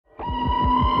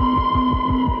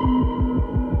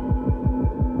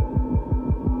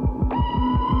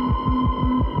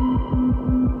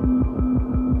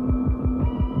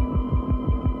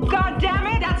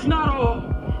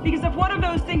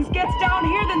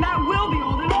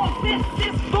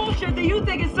This bullshit that you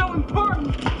think is so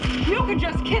important, you could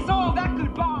just kiss all that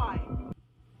goodbye.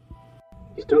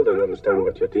 You still don't understand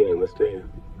what you're dealing with, do you?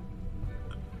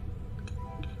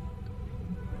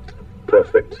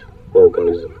 Perfect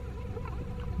organism.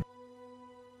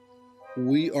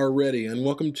 We are ready, and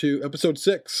welcome to episode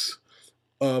 6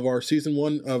 of our season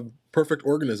 1 of Perfect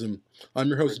Organism. I'm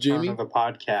your host, Return Jamie. of the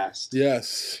podcast.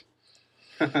 Yes.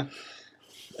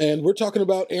 And we're talking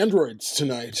about androids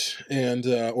tonight, and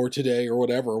or today, or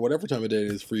whatever time of day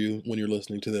it is for you when you're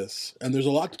listening to this. And there's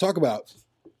a lot to talk about.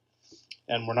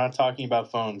 And we're not talking about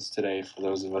phones today, for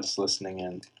those of us listening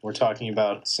in. We're talking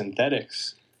about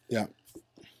synthetics. Yeah.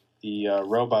 The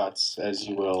robots, as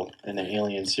you will, in the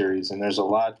Alien series. And there's a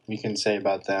lot we can say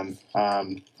about them.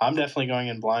 I'm definitely going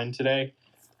in blind today.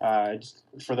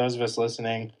 For those of us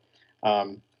listening,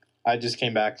 I just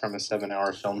came back from a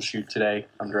 7-hour film shoot today.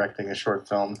 I'm directing a short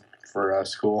film for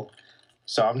school.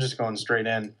 So I'm just going straight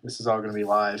in. This is all going to be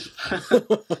live.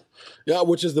 Yeah,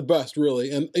 which is the best, really.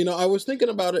 And, I was thinking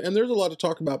about it, and there's a lot to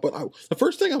talk about. But the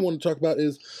first thing I want to talk about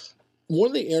is one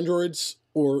of the androids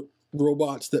or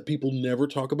robots that people never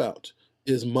talk about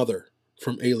is Mother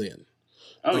from Alien.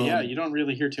 Oh, yeah, you don't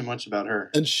really hear too much about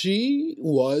her. And she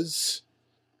was,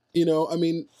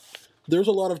 there's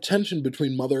a lot of tension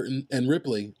between Mother and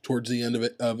Ripley towards the end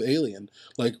of Alien.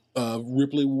 Like,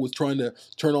 Ripley was trying to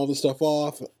turn all the stuff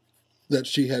off that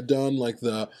she had done, like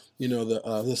the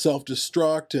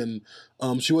self-destruct, and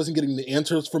she wasn't getting the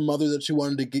answers from Mother that she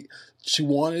wanted to get. She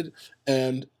wanted,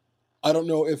 and I don't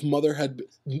know if Mother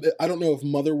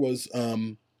was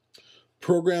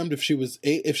programmed, if she was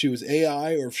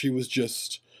AI, or if she was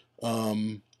just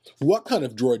what kind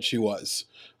of droid she was.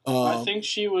 I think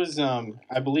she was,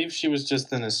 I believe she was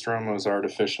just the Nostromo's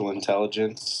artificial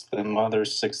intelligence, the Mother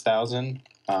 6000.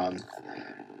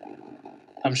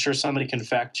 I'm sure somebody can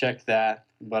fact check that,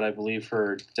 but I believe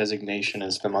her designation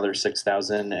is the Mother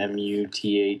 6000,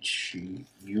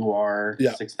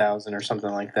 MUTHUR 6000 or something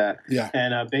like that. Yeah.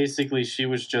 And basically she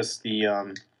was just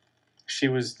the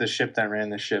ship that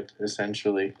ran the ship,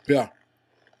 essentially. Yeah.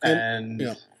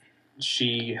 And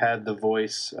she had the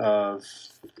voice of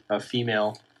a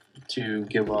female to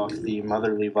give off the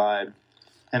motherly vibe.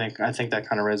 And I think that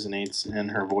kind of resonates in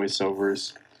her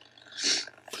voiceovers.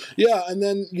 Yeah, and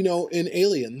then, in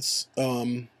Aliens,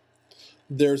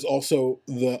 there's also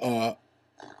a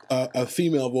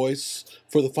female voice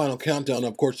for the final countdown.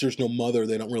 Of course, there's no Mother.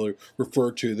 They don't really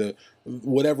refer to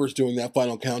whatever's doing that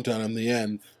final countdown in the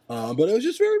end. But it was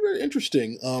just very, very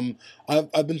interesting.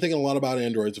 I've been thinking a lot about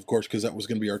androids, of course, because that was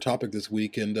going to be our topic this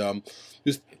week, and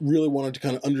just really wanted to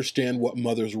kind of understand what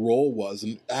Mother's role was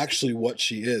and actually what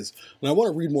she is. And I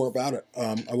want to read more about it.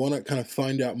 I want to kind of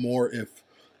find out more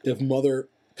if Mother...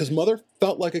 Because Mother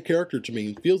felt like a character to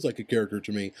me, feels like a character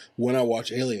to me when I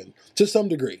watch Alien, to some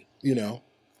degree,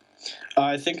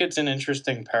 I think it's an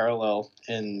interesting parallel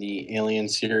in the Alien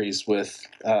series with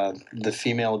the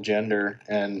female gender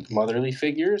and motherly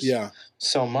figures. Yeah.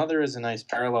 So Mother is a nice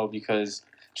parallel because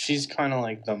she's kind of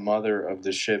like the mother of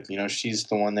the ship. She's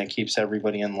the one that keeps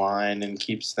everybody in line and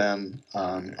keeps them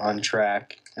on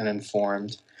track and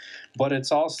informed. But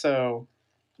it's also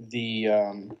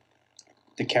the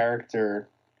character,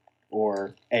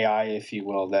 or AI, if you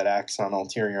will, that acts on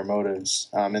ulterior motives.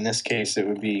 In this case, it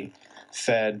would be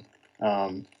Fed,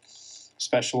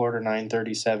 Special Order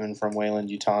 937 from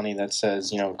Weyland-Yutani that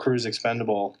says, crew's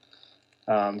expendable,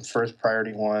 first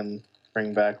priority 1,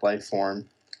 bring back life form.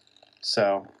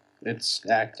 So it's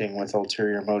acting with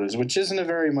ulterior motives, which isn't a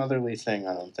very motherly thing,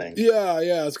 I don't think. Yeah,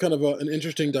 it's kind of an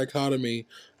interesting dichotomy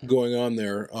going on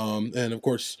there. And of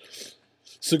course,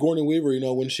 Sigourney Weaver,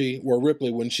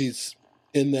 Ripley, when she's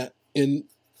in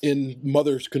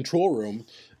Mother's control room,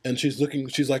 and she's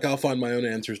like, I'll find my own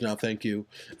answers now, thank you.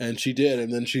 And she did,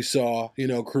 and then she saw,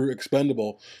 crew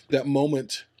expendable. That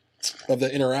moment of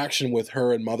the interaction with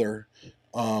her and Mother,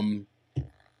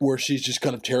 where she's just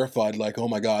kind of terrified, like, oh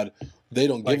my God, they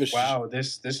don't give a shit. Wow,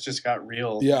 this just got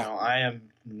real. Yeah. I am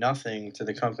nothing to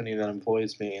the company that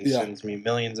employs me and sends me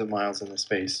millions of miles into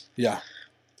space. Yeah.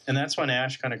 And that's when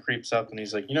Ash kind of creeps up and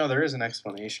he's like, there is an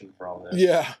explanation for all this.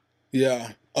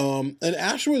 Yeah. And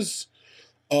Ash was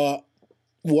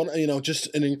just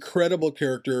an incredible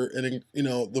character, and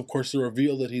of course the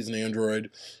reveal that he's an android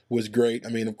was great. I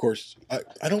mean, of course,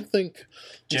 I don't think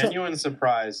genuine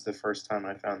surprise the first time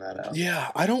I found that out.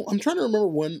 Yeah, I'm trying to remember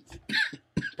when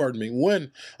pardon me,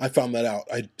 when I found that out.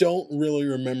 I don't really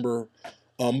remember,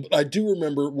 but I do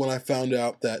remember when I found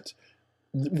out that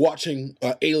watching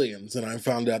Aliens, and I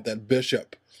found out that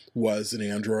Bishop was an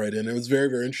android, and it was very,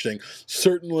 very interesting.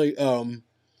 Certainly,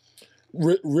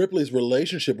 Ripley's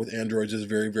relationship with androids is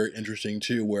very, very interesting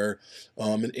too. Where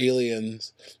in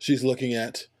Aliens, she's looking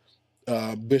at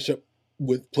Bishop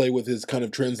play with his kind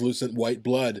of translucent white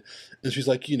blood, and she's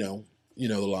like, the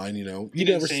line, you didn't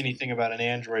never say anything about an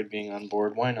android being on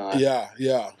board. Why not?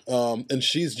 Yeah. And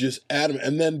she's just adamant.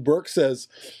 And then Burke says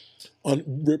on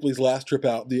Ripley's last trip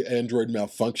out, the android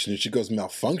malfunctioned, and she goes,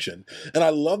 malfunction. And I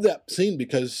love that scene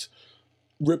because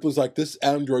Ripley's like, this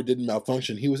android didn't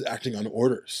malfunction. He was acting on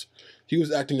orders. He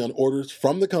was acting on orders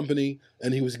from the company,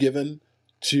 and he was given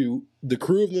to the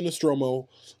crew of the Nostromo,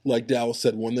 like Dallas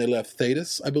said, when they left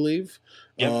Thetis, I believe.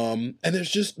 Yep. And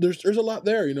there's a lot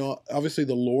there, obviously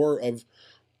the lore of,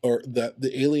 or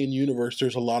the alien universe,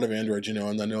 there's a lot of androids, and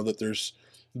I know that there's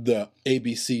the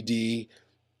ABCD,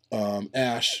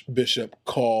 Ash, Bishop,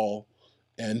 Call,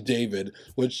 and David,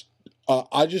 which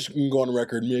I just can go on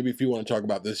record. Maybe if you want to talk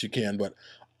about this, you can, but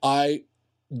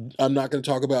I'm not going to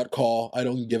talk about Call. I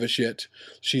don't give a shit.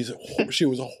 She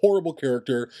was a horrible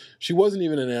character. She wasn't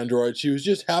even an android. She was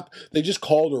just they just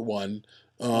called her one.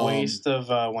 Waste of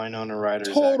Winona Ryder's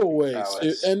total waste.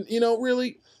 prowess. And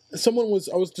really, I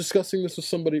was discussing this with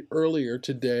somebody earlier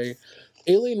today.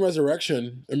 Alien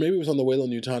Resurrection, or maybe it was on the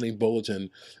Weyland-Yutani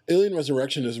Bulletin. Alien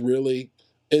Resurrection is really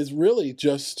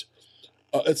just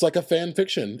it's like a fan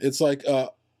fiction. It's like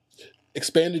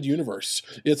expanded universe.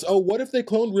 It's, what if they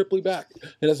cloned Ripley back?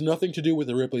 It has nothing to do with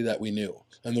the Ripley that we knew,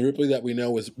 and the Ripley that we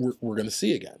know is we're going to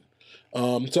see again.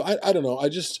 So I don't know.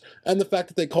 And the fact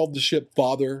that they called the ship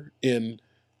Father in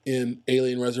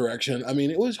Alien Resurrection, I mean,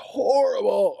 it was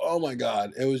horrible. Oh my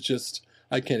God. It was just,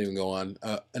 I can't even go on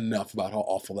enough about how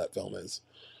awful that film is.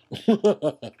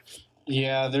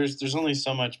 Yeah, there's only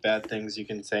so much bad things you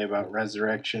can say about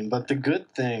Resurrection, but the good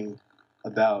thing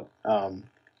about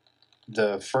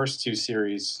the first two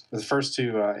entries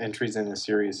in the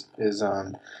series is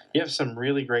you have some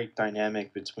really great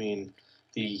dynamic between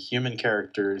the human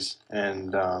characters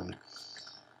and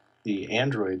the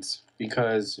androids,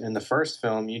 because in the first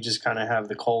film you just kind of have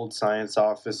the cold science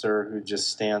officer who just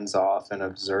stands off and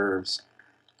observes,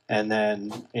 and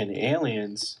then in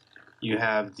Aliens you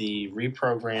have the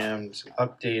reprogrammed,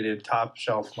 updated, top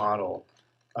shelf model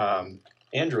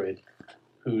android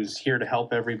who's here to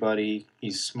help everybody.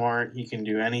 He's smart, he can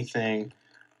do anything,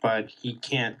 but he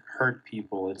can't hurt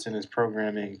people. It's in his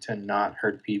programming to not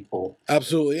hurt people.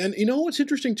 Absolutely. And what's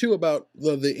interesting too about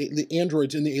the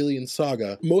androids in the Alien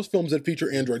saga? Most films that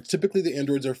feature androids, typically the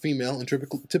androids are female, and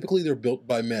typically they're built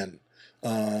by men.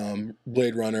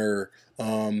 Blade Runner,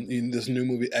 in this new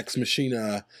movie Ex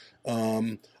Machina,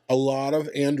 a lot of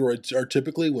androids are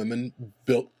typically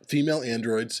women-built female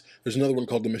androids. There's another one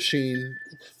called The Machine,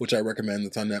 which I recommend,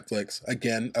 that's on Netflix.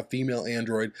 Again, a female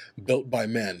android built by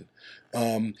men.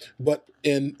 But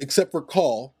except for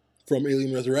Call from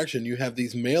Alien Resurrection, you have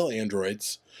these male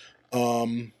androids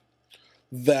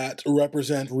that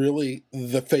represent really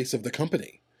the face of the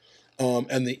company.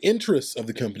 And the interests of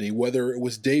the company, whether it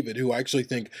was David, who I actually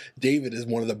think David is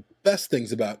one of the best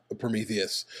things about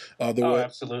Prometheus.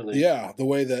 Absolutely. Yeah, the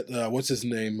way that, what's his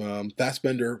name,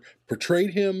 Fassbender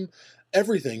portrayed him,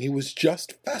 everything. He was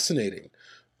just fascinating.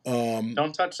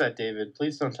 Don't touch that, David.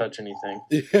 Please don't touch anything.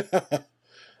 Yeah.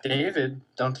 David,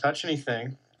 don't touch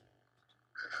anything.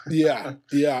 Yeah.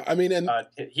 I mean, and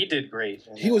he did great.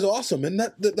 He was awesome. And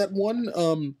that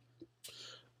one...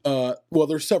 well,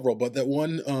 there's several, but that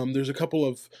one, there's a couple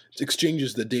of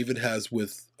exchanges that David has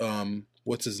with,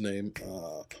 what's his name?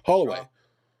 Holloway.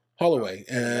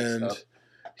 And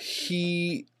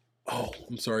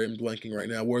I'm sorry, I'm blanking right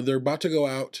now, where they're about to go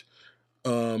out,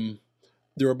 to,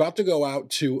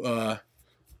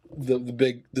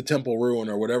 the temple ruin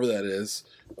or whatever that is.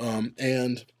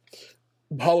 And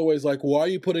Holloway's like, why are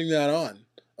you putting that on?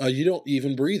 You don't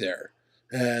even breathe air.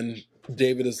 And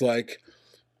David is like,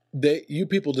 you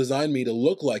people designed me to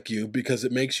look like you because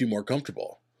it makes you more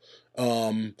comfortable.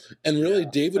 And really,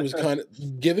 David was kind of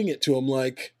giving it to him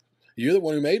like, you're the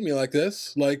one who made me like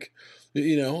this. Like,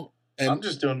 and I'm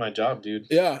just doing my job, dude.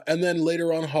 Yeah. And then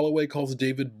later on, Holloway calls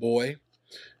David boy.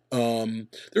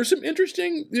 There's some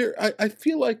interesting there. I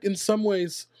feel like in some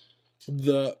ways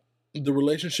the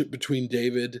relationship between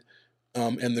David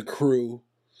and the crew,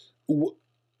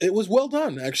 it was well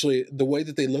done, actually. The way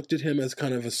that they looked at him as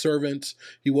kind of a servant,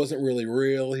 he wasn't really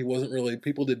real. He wasn't really,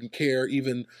 people didn't care.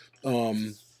 Even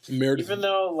Meredith. Even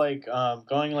though, like,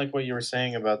 going like what you were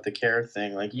saying about the care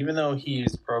thing, like, even though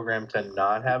he's programmed to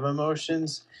not have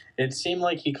emotions, it seemed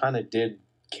like he kind of did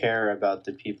care about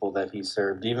the people that he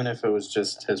served, even if it was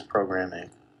just his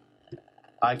programming.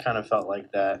 I kind of felt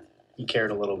like that. He cared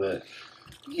a little bit.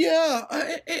 Yeah,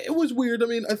 it was weird. I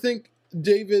mean, I think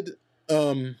David...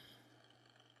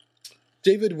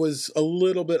 David was a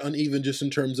little bit uneven just in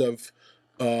terms of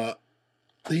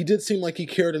he did seem like he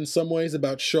cared in some ways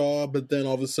about Shaw, but then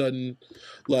all of a sudden,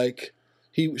 like,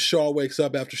 Shaw wakes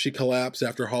up after she collapsed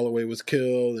after Holloway was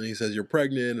killed, and he says, "You're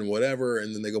pregnant," and whatever,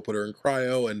 and then they go put her in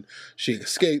cryo, and she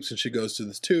escapes, and she goes to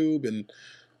this tube,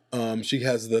 and she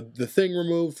has the thing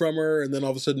removed from her, and then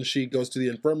all of a sudden she goes to the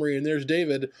infirmary, and there's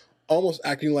David almost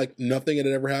acting like nothing had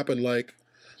ever happened, like,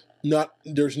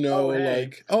 there's no,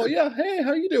 like, "Oh, yeah, hey,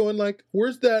 how you doing? Like,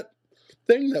 where's that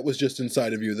thing that was just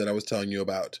inside of you that I was telling you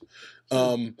about?"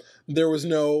 There was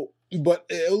no, but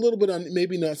a little bit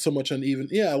maybe not so much uneven.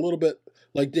 Yeah, a little bit,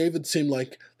 like, David seemed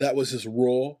like that was his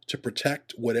role to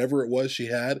protect whatever it was she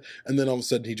had, and then all of a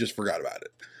sudden he just forgot about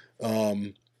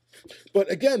it.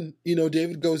 But again,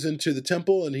 David goes into the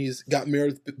temple and he's got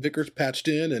Meredith Vickers patched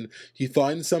in and he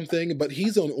finds something, but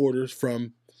he's on orders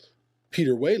from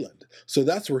Peter Wayland. So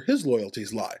that's where his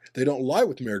loyalties lie. They don't lie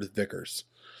with Meredith Vickers.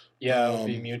 Yeah, it would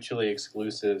be mutually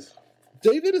exclusive.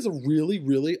 David is a really,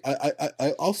 really,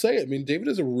 I'll say it. I mean, David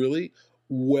is a really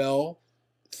well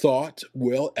thought,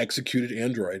 well executed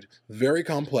android. Very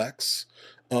complex.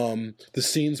 The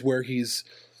scenes where he's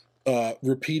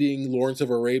repeating Lawrence of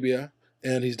Arabia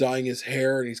and he's dyeing his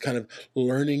hair and he's kind of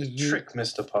learning. Trick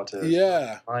Mr. Potter.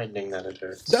 Yeah. Finding that it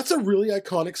hurts. That's a really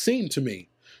iconic scene to me.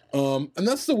 And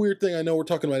that's the weird thing. I know we're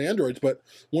talking about androids, but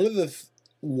one of the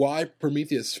why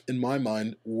Prometheus, in my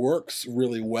mind, works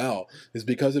really well is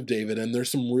because of David, and there's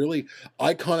some really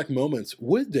iconic moments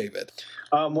with David.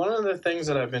 One of the things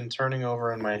that I've been turning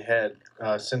over in my head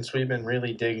since we've been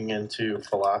really digging into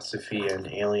philosophy and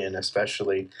Alien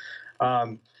especially,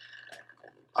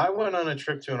 I went on a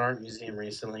trip to an art museum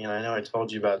recently, and I know I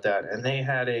told you about that, and they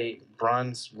had a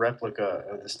bronze replica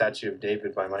of the statue of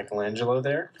David by Michelangelo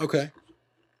there. Okay.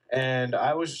 And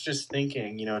I was just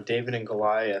thinking, David and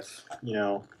Goliath,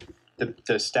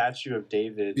 the statue of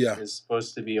David is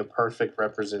supposed to be a perfect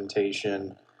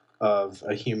representation of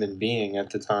a human being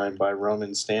at the time by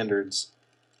Roman standards.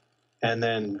 And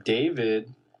then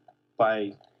David,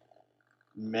 by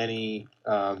many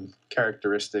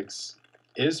characteristics,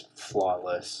 is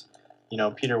flawless.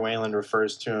 Peter Wayland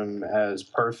refers to him as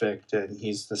perfect, and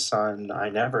he's the son I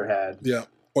never had. Yeah,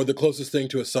 or the closest thing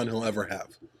to a son he'll ever have.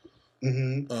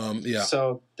 Mm-hmm. Yeah.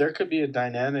 So there could be a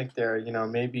dynamic there.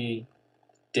 Maybe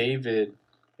David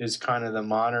is kind of the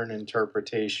modern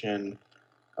interpretation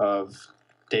of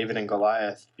David and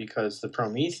Goliath, because the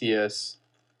Prometheus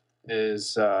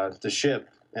is the ship,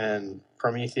 and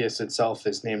Prometheus itself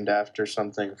is named after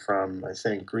something from, I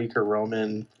think, Greek or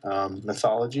Roman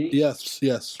mythology.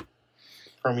 Yes.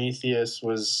 Prometheus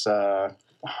was...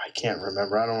 I can't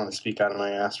remember. I don't want to speak out of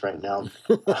my ass right now.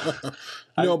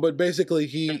 No, but basically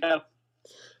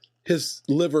his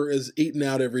liver is eaten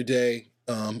out every day,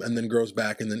 and then grows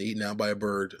back and then eaten out by a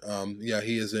bird.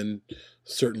 He is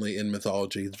certainly in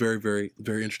mythology. It's very, very,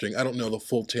 very interesting. I don't know the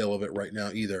full tale of it right now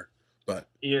either, but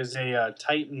he is a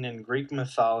titan in Greek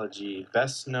mythology,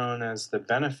 best known as the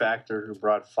benefactor who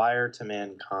brought fire to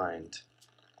mankind.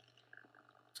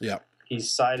 Yeah. He's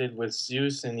sided with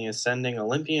Zeus and the ascending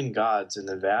Olympian gods in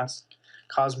the vast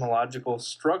cosmological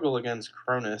struggle against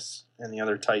Cronus and the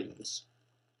other titans.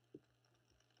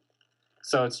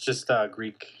 So it's just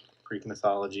Greek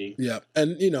mythology. Yeah,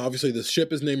 and obviously the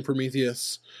ship is named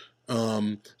Prometheus.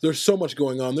 There's so much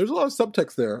going on. There's a lot of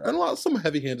subtext there, and some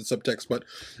heavy-handed subtext. But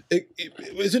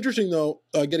it's interesting though.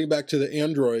 Getting back to the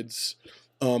androids,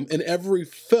 in every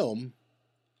film,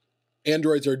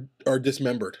 androids are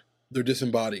dismembered. They're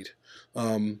disembodied.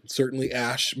 Certainly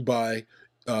Ash by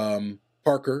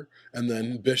Parker, and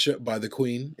then Bishop by the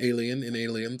Queen, Alien in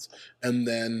Aliens, and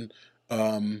then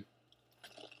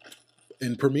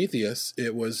in Prometheus,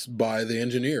 it was by the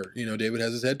engineer. David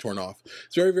has his head torn off.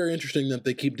 It's very, very interesting that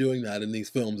they keep doing that in these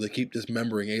films. They keep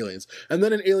dismembering aliens. And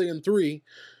then in Alien 3,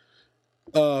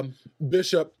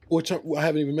 Bishop, which I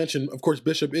haven't even mentioned, of course,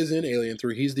 Bishop is in Alien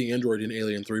 3. He's the android in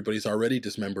Alien 3, but he's already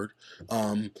dismembered.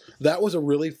 That was a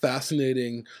really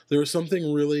fascinating... There was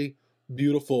something really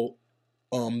beautiful,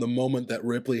 the moment that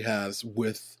Ripley has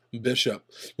with Bishop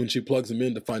when she plugs him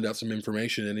in to find out some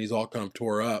information, and he's all kind of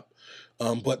tore up.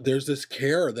 But there's this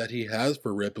care that he has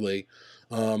for Ripley,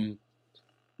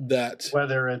 that...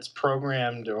 Whether it's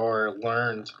programmed or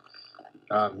learned...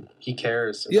 he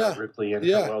cares about Ripley and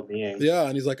her well-being. Yeah,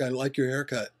 and he's like, "I like your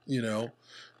haircut,"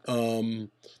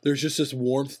 There's just this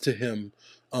warmth to him,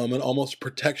 and almost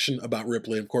protection about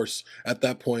Ripley. Of course, at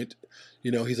that point,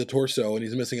 he's a torso and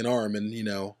he's missing an arm, and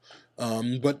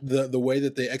but the way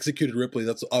that they executed Ripley,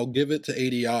 I'll give it to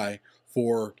ADI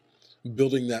for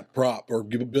building that prop or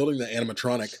building that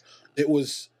animatronic. It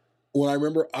was, when I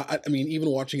remember, I mean, even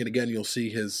watching it again, you'll see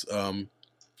his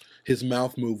his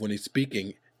mouth move when he's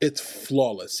speaking. It's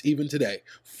flawless, even today.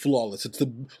 Flawless. It's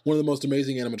one of the most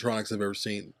amazing animatronics I've ever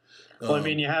seen. Well, I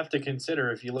mean, you have to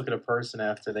consider if you look at a person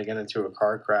after they get into a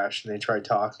car crash and they try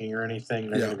talking or anything,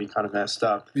 they're going to be kind of messed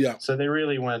up. Yeah. So they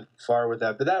really went far with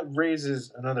that. But that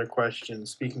raises another question.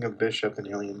 Speaking of Bishop in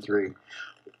Alien 3,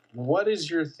 what is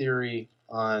your theory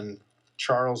on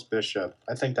Charles Bishop?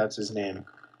 I think that's his name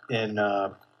in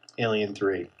Alien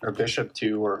 3, or Bishop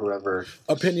 2, or whoever.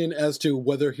 Opinion as to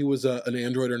whether he was an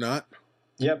android or not?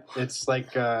 Yep, it's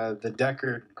like the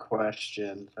Deckard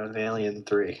question of Alien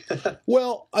 3.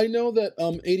 Well, I know that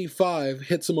 85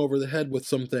 hits him over the head with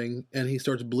something, and he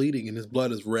starts bleeding, and his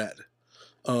blood is red.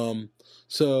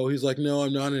 So he's like, no,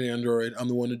 I'm not an android. I'm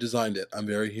the one who designed it. I'm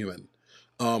very human.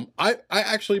 I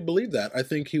actually believe that. I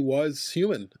think he was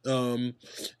human.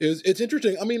 It's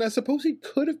interesting. I mean, I suppose he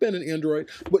could have been an android,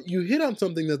 but you hit on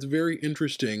something that's very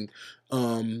interesting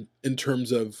in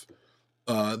terms of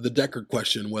the Deckard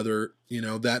question, whether,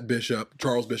 that Bishop,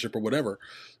 Charles Bishop or whatever,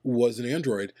 was an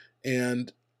android.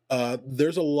 And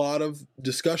there's a lot of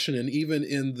discussion, and even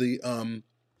in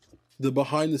the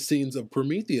behind the scenes of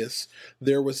Prometheus,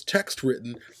 there was text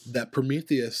written that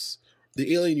Prometheus,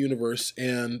 the Alien universe,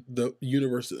 and the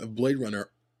universe of Blade Runner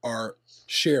are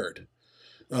shared.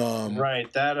 Right.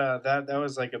 That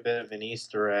was like a bit of an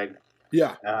Easter egg.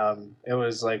 Yeah. It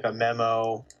was like a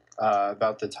memo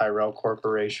about the Tyrell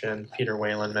Corporation. Peter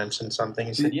Whalen mentioned something.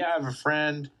 He said, I have a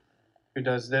friend who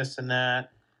does this and that.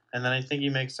 And then I think he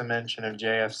makes a mention of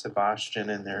J.F.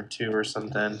 Sebastian in there too or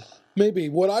something. Maybe.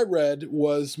 What I read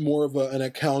was more of an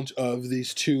account of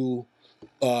these two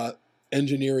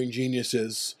engineering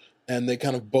geniuses, and they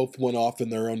kind of both went off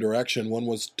in their own direction. One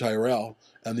was Tyrell,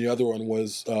 and the other one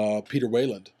was Peter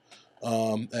Whalen.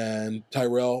 And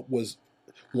Tyrell was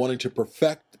wanting to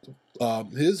perfect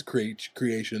his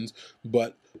creations,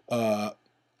 but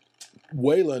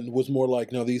Whalen was more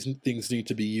like, no, these things need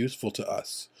to be useful to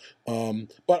us.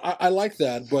 But I like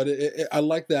that. But I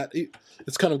like that.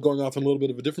 It's kind of going off in a little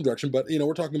bit of a different direction. But,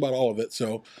 we're talking about all of it.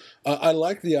 So I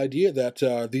like the idea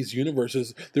that these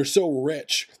universes, they're so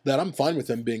rich that I'm fine with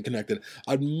them being connected.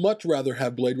 I'd much rather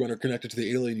have Blade Runner connected to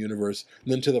the Alien universe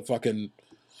than to the fucking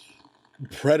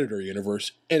Predator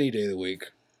universe any day of the week.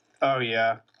 Oh,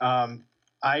 yeah.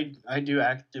 I do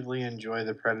actively enjoy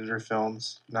the Predator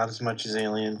films, not as much as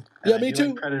Alien. And me too.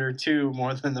 Like Predator 2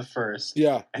 more than the first.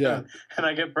 Yeah. And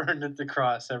I get burned at the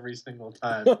cross every single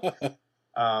time.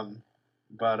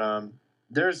 But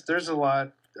there's a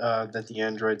lot that the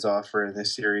androids offer in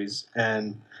this series,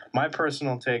 and my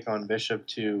personal take on Bishop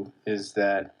 2 is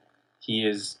that he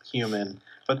is human.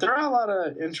 But there are a lot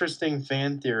of interesting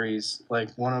fan theories. Like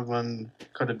one of them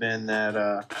could have been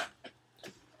that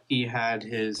he had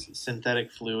his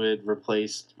synthetic fluid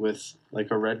replaced with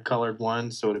like a red-colored one,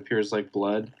 so it appears like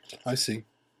blood. I see.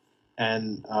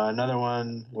 And another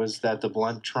one was that the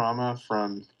blunt trauma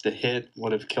from the hit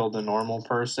would have killed a normal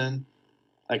person.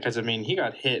 Like, because, he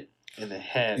got hit in the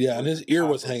head. Yeah, and his ear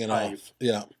was hanging off.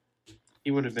 Yeah.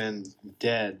 He would have been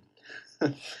dead.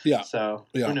 Yeah. So,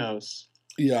 who knows?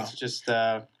 Yeah. It's just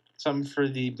something for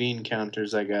the bean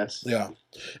counters, I guess. Yeah.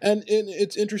 And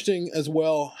it's interesting as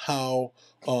well how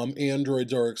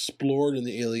androids are explored in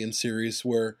the Alien series,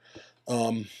 where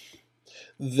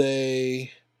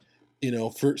they,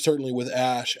 certainly with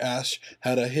Ash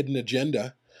had a hidden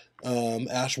agenda.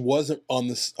 Ash wasn't on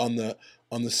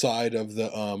the side of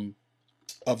the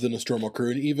Nostromo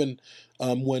crew, and even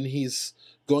when he's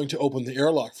going to open the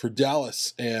airlock for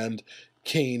Dallas and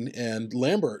Kane and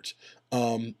Lambert,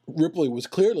 Ripley was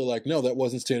clearly like, no, that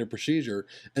wasn't standard procedure,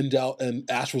 and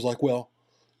Ash was like, well,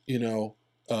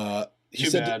 he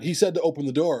said to open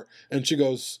the door, and she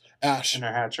goes, Ash, and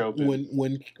her hatch open.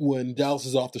 When Dallas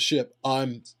is off the ship,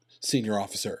 I'm senior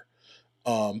officer.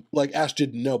 Like Ash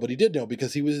didn't know, but he did know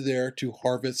because he was there to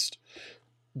harvest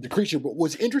the creature. But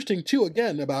what's interesting too,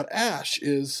 again, about Ash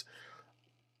is,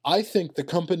 I think the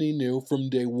company knew from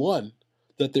day one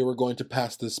that they were going to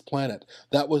pass this planet.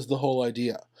 That was the whole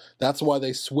idea. That's why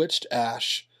they switched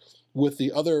Ash with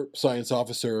the other science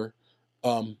officer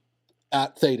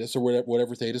at Thetis, or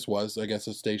whatever Thetis was, I guess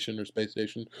a station or space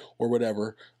station or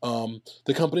whatever.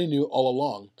 The company knew all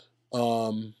along.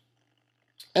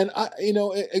 And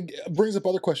it brings up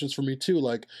other questions for me too.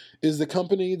 Like, is the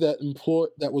company that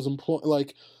was employed,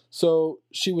 like, so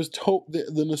she was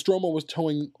the Nostromo was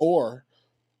towing ore,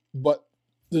 but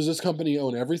does this company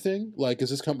own everything? Like, is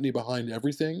this company behind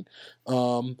everything?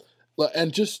 And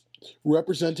just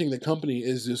representing the company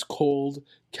is this cold,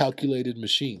 calculated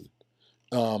machine.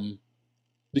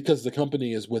 because the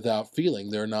company is without feeling.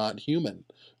 They're not human.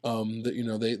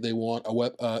 They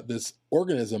want this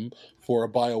organism for a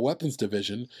bioweapons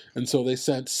division, and so they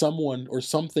sent someone or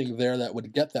something there that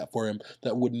would get that for him,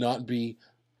 that would not be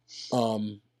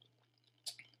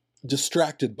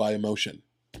distracted by emotion.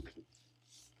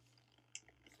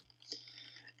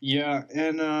 Yeah,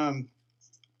 and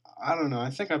I don't know. I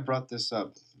think I brought this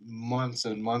up months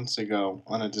and months ago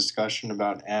on a discussion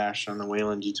about Ash on the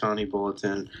Weyland-Yutani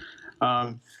Bulletin.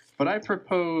 But I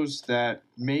propose that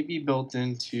maybe built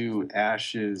into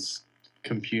Ash's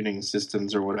computing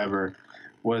systems or whatever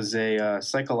was a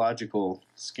psychological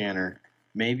scanner.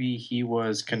 Maybe he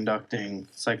was conducting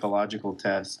psychological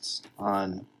tests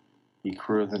on the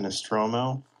crew of the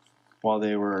Nostromo while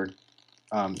they were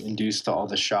induced to all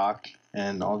the shock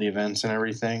and all the events and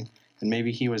everything. And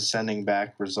maybe he was sending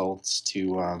back results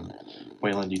to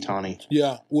Weyland-Yutani.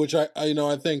 Yeah, which I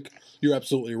think you're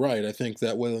absolutely right. I think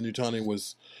that Weyland-Yutani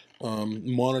was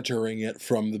monitoring it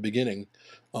from the beginning.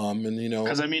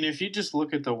 Because if you just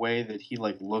look at the way that he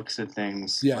looks at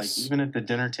things, yes. like even at the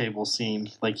dinner table scene,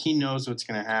 he knows what's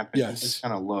going to happen. Yes. He just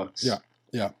kind of looks.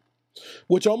 Yeah.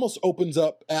 Which almost opens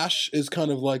up. Ash is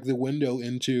kind of like the window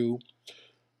into.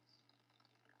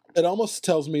 It almost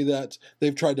tells me that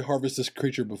they've tried to harvest this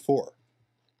creature before,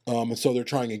 and so they're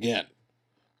trying again.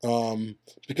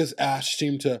 Because Ash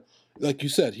seemed to, like you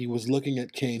said, he was looking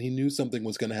at Kane. He knew something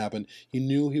was going to happen. He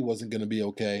knew he wasn't going to be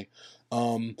okay.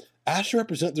 Ash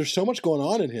represents. There's so much going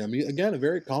on in him. Again, a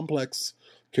very complex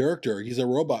character. He's a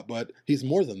robot, but he's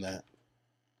more than that.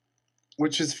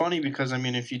 Which is funny because,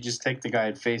 if you just take the guy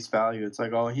at face value, it's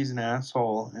like, oh, he's an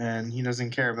asshole and he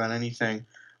doesn't care about anything.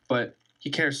 But he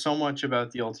cares so much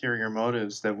about the ulterior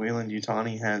motives that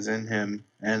Weyland-Yutani has in him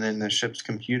and in the ship's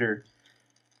computer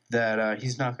that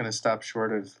he's not going to stop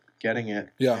short of getting it.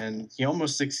 Yeah. And he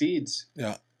almost succeeds.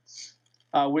 Yeah.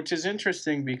 Which is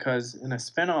interesting because in a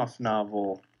spin-off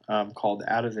novel called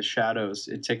Out of the Shadows,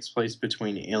 it takes place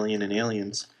between Alien and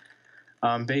Aliens.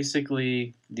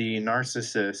 Basically, the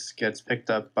Narcissus gets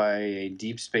picked up by a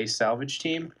deep space salvage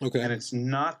team. Okay. And it's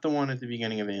not the one at the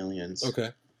beginning of Aliens. Okay.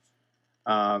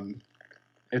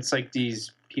 It's like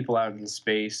these people out in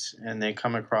space, and they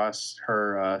come across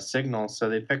her signal, so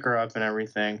they pick her up and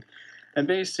everything. And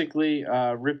basically,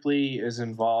 Ripley is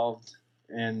involved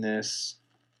in this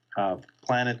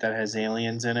planet that has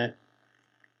aliens in it.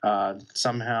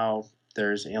 Somehow,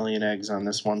 there's alien eggs on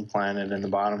this one planet in the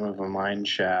bottom of a mine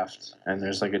shaft, and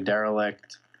there's a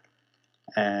derelict.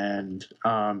 And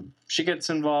she gets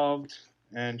involved,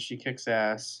 and she kicks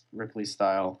ass, Ripley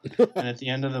style. And at the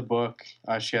end of the book,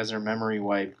 she has her memory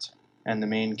wiped, and the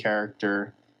main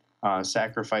character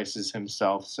sacrifices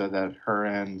himself so that her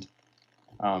and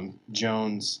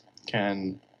Jones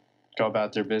can go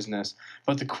about their business.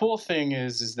 But the cool thing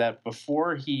is that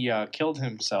before he killed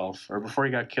himself, or before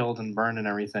he got killed and burned and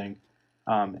everything,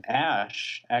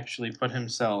 Ash actually put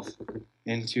himself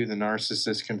into the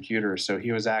Narcissus computer, so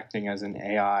he was acting as an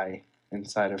AI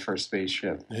inside of her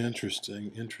spaceship.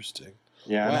 Interesting.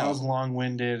 Yeah, wow. And that was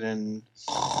long-winded and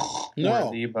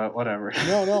worthy, but whatever.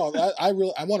 No, I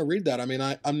want to read that.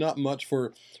 I'm not much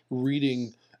for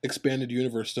reading expanded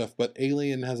universe stuff, but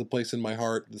Alien has a place in my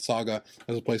heart. The saga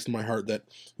has a place in my heart that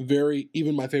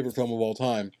even my favorite film of all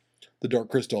time, The Dark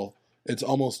Crystal, it's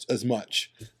almost as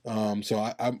much.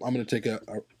 So I'm going to take a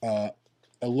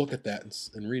look at that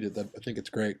and read it. I think it's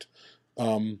great.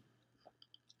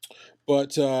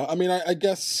 But I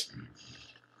guess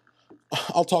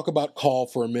I'll talk about Call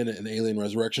for a minute in Alien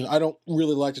Resurrection. I don't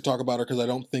really like to talk about her because I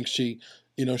don't think she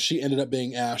ended up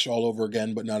being Ash all over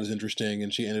again, but not as interesting,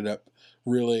 and she ended up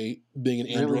really being an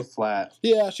android. Really flat.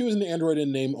 Yeah, she was an android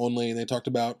in name only, and they talked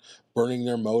about burning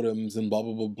their modems and blah,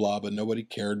 blah, blah, blah, but nobody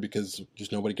cared because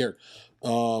just nobody cared.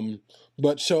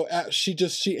 But so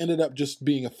she ended up just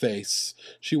being a face.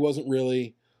 She wasn't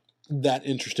really that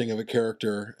interesting of a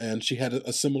character, and she had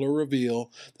a similar reveal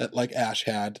that like Ash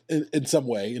had in some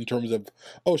way, in terms of,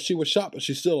 oh, she was shot but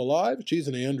she's still alive, she's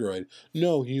an android.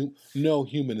 No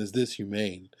human is this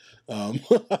humane.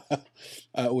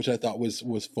 Which I thought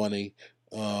was funny.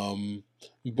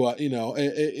 But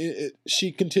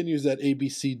she continues that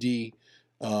ABCD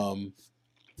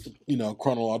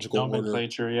chronological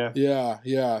nomenclature order.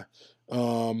 Yeah.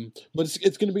 But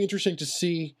it's going to be interesting to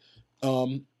see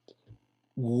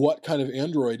what kind of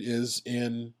android is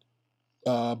in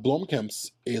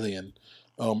Blomkamp's Alien,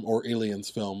 or Aliens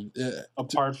film.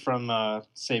 Apart from,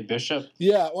 say, Bishop?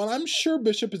 Yeah, well, I'm sure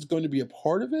Bishop is going to be a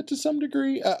part of it to some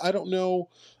degree. I don't know.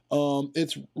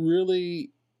 It's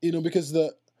really, because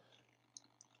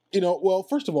well,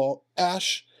 first of all,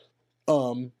 Ash,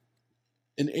 in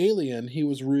Alien, he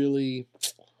was really,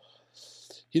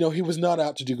 he was not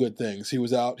out to do good things. He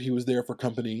was there for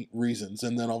company reasons.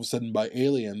 And then all of a sudden by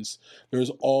aliens, there's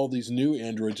all these new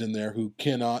androids in there who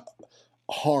cannot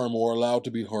harm or allowed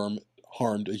to be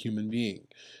harmed a human being.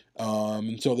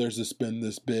 And so there's been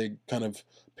this big kind of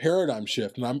paradigm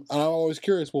shift. And I'm always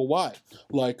curious, well, why?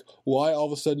 Like, why all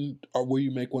of a sudden will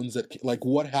you make ones that, like,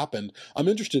 what happened? I'm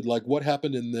interested, like, what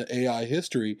happened in the AI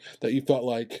history that you felt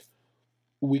like,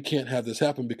 we can't have this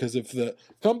happen? Because if the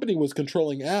company was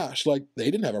controlling Ash, like,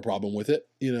 they didn't have a problem with it,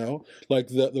 like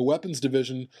the weapons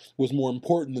division was more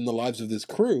important than the lives of this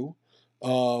crew.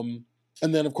 And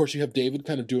then of course you have David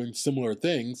kind of doing similar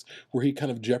things where he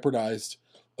kind of jeopardized,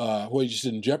 he just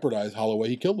didn't jeopardize Holloway,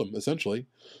 he killed him essentially.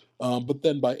 But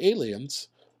then by aliens,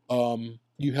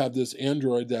 you have this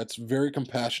android that's very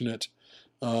compassionate,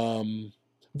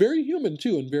 very human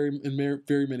too, in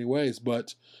very many ways,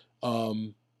 but,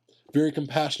 very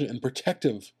compassionate and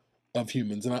protective of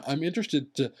humans. And I'm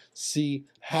interested to see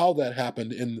how that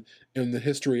happened in the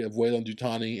history of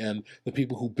Weyland-Yutani and the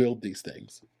people who build these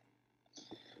things.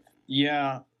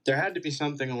 Yeah, there had to be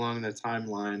something along the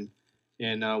timeline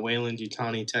in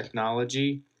Weyland-Yutani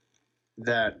technology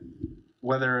that,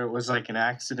 whether it was like an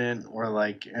accident or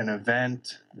like an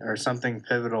event or something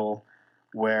pivotal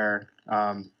where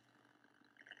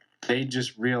they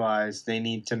just realized they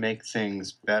need to make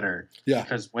things better. Yeah.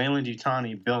 Because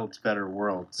Weyland-Yutani built better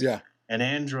worlds. Yeah. And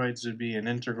androids would be an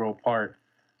integral part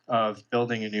of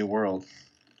building a new world.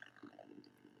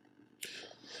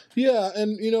 Yeah,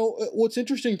 and what's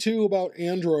interesting too about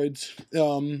androids,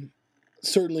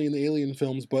 certainly in the Alien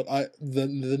films, but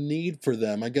the need for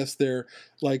them, I guess they're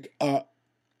like,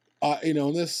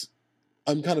 in this,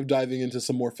 I'm kind of diving into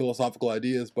some more philosophical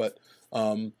ideas, but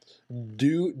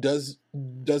does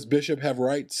Bishop have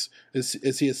rights?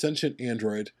 Is he a sentient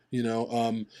android?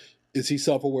 Is he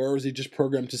self-aware, or is he just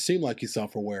programmed to seem like he's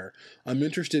self-aware? I'm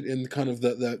interested in kind of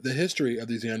the history of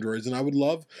these androids, and I would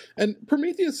love, and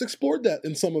Prometheus explored that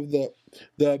in some of the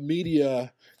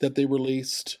media that they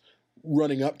released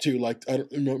running up to, like, I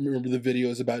don't remember the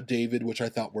videos about David, which I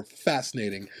thought were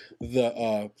fascinating.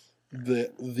 What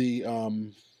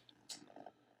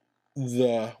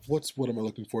am I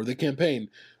looking for? The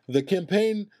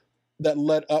campaign that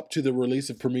led up to the release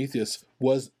of Prometheus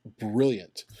was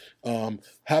brilliant.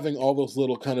 Having all those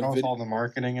little kind of all the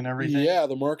marketing and everything. Yeah,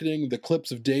 the marketing, the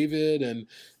clips of David, and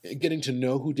getting to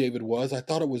know who David was. I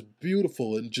thought it was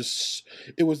beautiful, and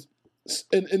it was.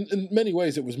 In many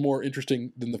ways, it was more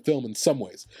interesting than the film. In some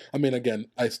ways, I mean, again,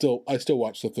 I still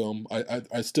watch the film.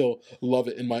 I still love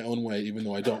it in my own way, even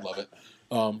though I don't love it.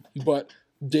 But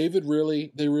David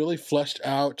they really fleshed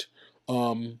out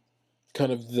kind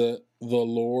of the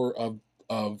lore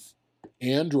of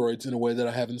androids in a way that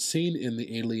I haven't seen in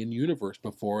the Alien universe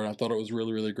before, and I thought it was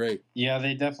really, really great. Yeah,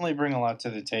 they definitely bring a lot to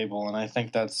the table, and I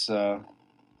think that's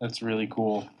really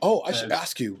cool. Oh, I should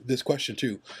ask you this question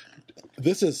too.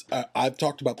 This is I've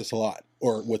talked about this a lot,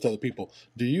 or with other people.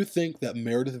 Do you think that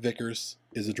Meredith Vickers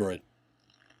is a droid?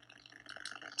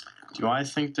 Do I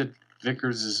think that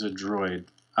Vickers is a droid?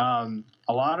 A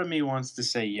lot of me wants to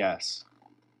say yes.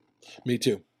 Me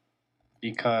too.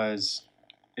 Because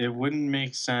it wouldn't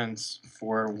make sense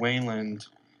for Weyland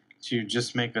to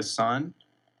just make a son.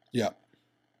 Yeah.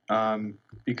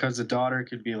 Because a daughter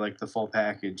could be like the full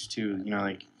package too.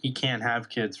 Like, he can't have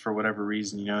kids for whatever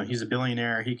reason. He's a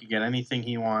billionaire. He could get anything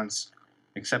he wants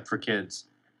except for kids.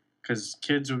 Because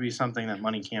kids would be something that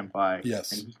money can't buy.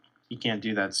 Yes. And he can't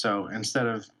do that. So instead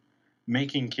of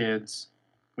making kids,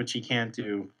 which he can't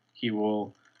do, he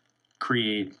will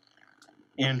create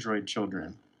android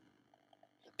children.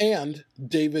 And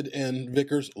David and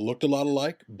Vickers looked a lot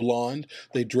alike, blonde.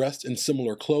 They dressed in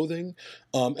similar clothing.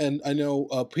 And I know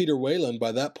Peter Weyland,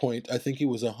 by that point, I think he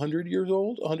was 100 years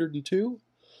old, 102?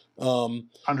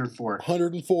 104.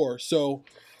 104.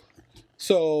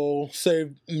 So say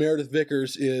Meredith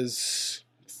Vickers is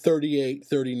 38,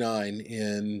 39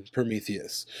 in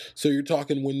Prometheus. So you're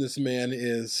talking when this man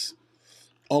is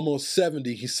almost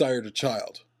 70, he sired a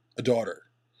child, a daughter.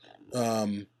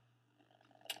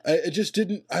 It just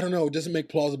didn't, I don't know, it doesn't make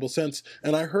plausible sense.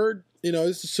 And I heard,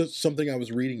 this is something I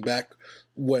was reading back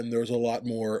when there was a lot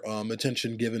more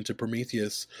attention given to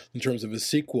Prometheus in terms of a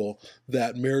sequel,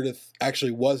 that Meredith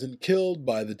actually wasn't killed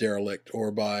by the derelict or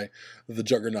by the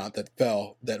juggernaut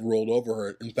that rolled over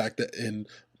her. In fact, that in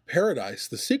Paradise,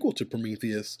 the sequel to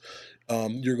Prometheus,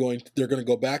 they're going to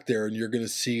go back there and you're going to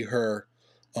see her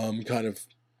kind of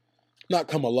not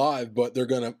come alive, but there's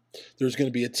going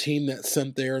to be a team that's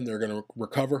sent there, and they're going to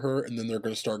recover her, and then they're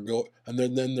going to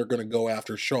then they're going to go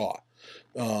after Shaw.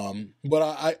 But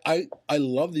I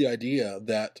love the idea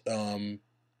that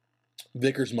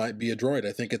Vickers might be a droid.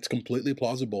 I think it's completely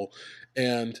plausible.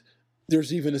 And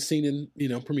there's even a scene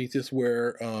in, Prometheus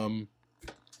where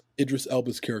Idris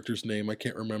Elba's character's name, I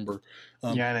can't remember.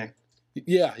 Yannick.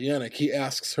 Yeah, Yannick. He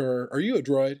asks her, "Are you a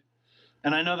droid?"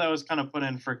 And I know that was kind of put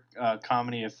in for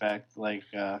comedy effect, like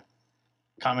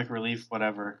comic relief,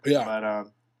 whatever. Yeah.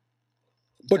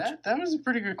 But that was a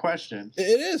pretty good question.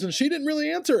 It is, and she didn't really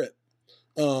answer it.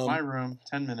 My room,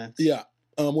 10 minutes. Yeah.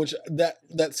 Which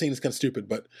that scene is kind of stupid,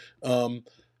 but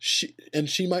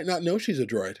she might not know she's a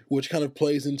droid, which kind of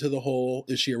plays into the whole: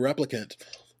 is she a replicant?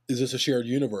 Is this a shared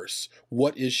universe?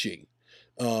 What is she?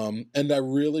 And I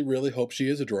really, really hope she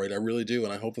is a droid. I really do,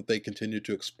 and I hope that they continue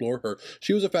to explore her.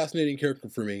 She was a fascinating character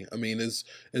for me. I mean, as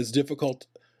difficult.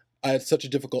 I had such a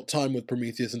difficult time with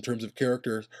Prometheus in terms of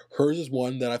characters. Hers is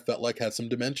one that I felt like had some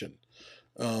dimension,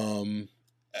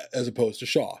 as opposed to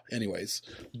Shaw, anyways.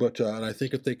 But and I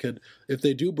think if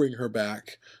they do bring her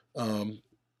back, and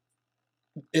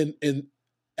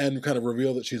kind of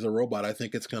reveal that she's a robot, I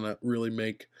think it's gonna really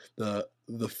make the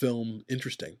film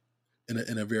interesting,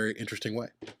 in a very interesting way.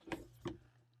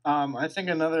 I think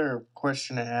another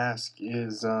question to ask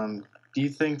is, do you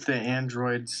think the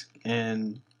androids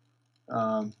in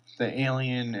the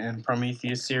Alien and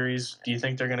Prometheus series, do you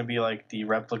think they're going to be like the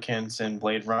replicants in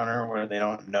Blade Runner, where they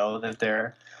don't know that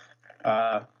they're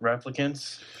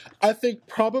replicants? I think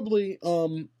probably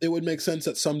it would make sense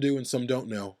that some do and some don't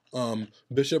know.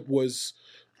 Bishop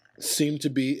seemed to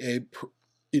be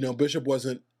Bishop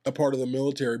wasn't a part of the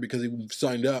military because he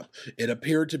signed up. It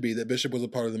appeared to be that Bishop was a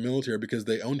part of the military because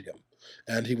they owned him,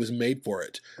 and he was made for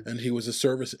it, and he was a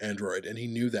service android, and he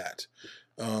knew that.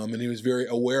 And he was very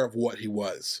aware of what he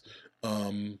was.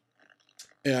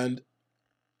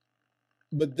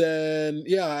 But then,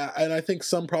 yeah, and I think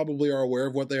some probably are aware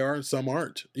of what they are and some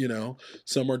aren't,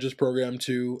 Some are just programmed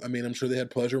to, I'm sure they had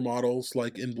pleasure models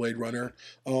like in Blade Runner.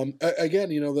 Again,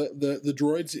 the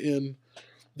droids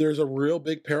there's a real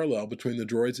big parallel between the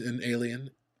droids in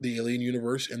the Alien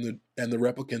universe and the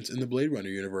replicants in the Blade Runner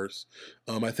universe.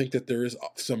 I think that there is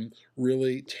some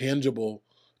really tangible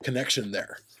connection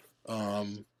there.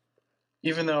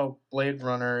 Even though Blade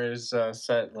Runner is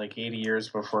set like 80 years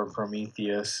before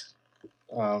Prometheus,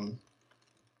 in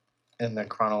the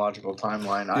chronological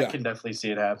timeline, I can definitely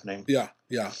see it happening. Yeah.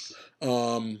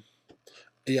 And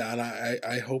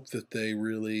I hope that they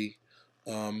really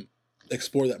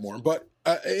explore that more. But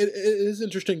it is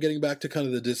interesting getting back to kind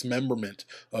of the dismemberment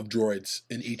of droids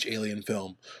in each Alien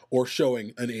film, or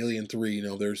showing an Alien 3.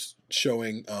 There's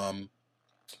showing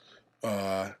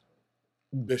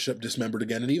Bishop dismembered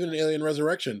again, and even in Alien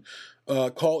Resurrection,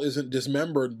 Call isn't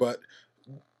dismembered, but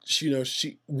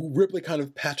Ripley kind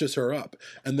of patches her up,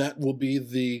 and that will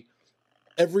be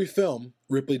every film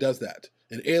Ripley does that.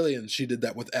 In Aliens, she did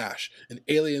that with Ash. In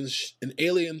Aliens,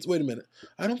 wait a minute,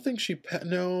 I don't think she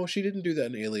didn't do that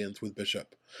in Aliens with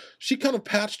Bishop. She kind of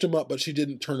patched him up, but she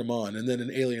didn't turn him on. And then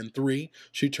in Alien 3,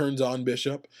 she turns on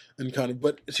Bishop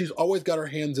but she's always got her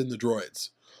hands in the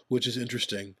droids, which is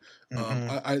interesting.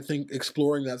 Mm-hmm. I think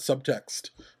exploring that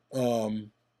subtext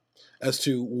as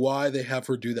to why they have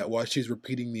her do that, why she's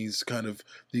repeating these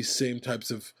same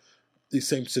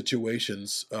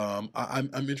situations.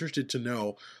 I'm interested to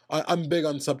know. I'm big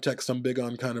on subtext. I'm big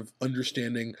on kind of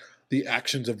understanding the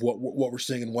actions of what we're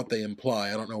seeing and what they imply.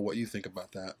 I don't know what you think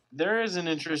about that. There is an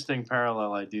interesting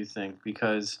parallel, I do think,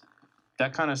 because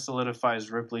that kind of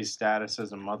solidifies Ripley's status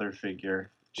as a mother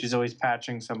figure. She's always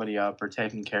patching somebody up or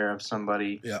taking care of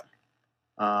somebody. Yeah.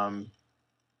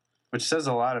 Which says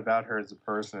a lot about her as a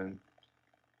person.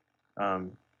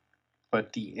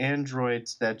 But the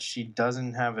androids that she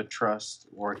doesn't have a trust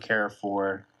or care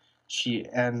for, she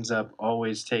ends up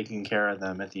always taking care of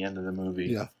them at the end of the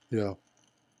movie. Yeah.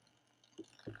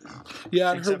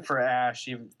 Except for Ash,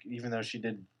 even though she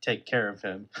did take care of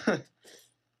him.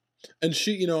 And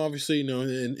she, obviously,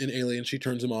 in Alien, she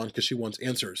turns him on because she wants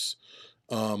answers.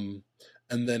 And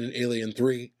then in Alien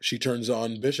 3, she turns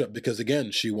on Bishop because,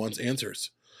 again, she wants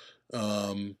answers.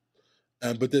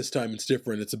 But this time it's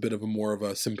different. It's a bit of more of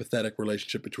a sympathetic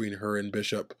relationship between her and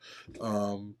Bishop.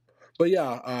 But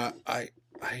yeah, I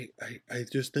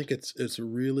just think it's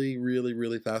really, really,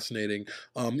 really fascinating.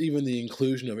 Even the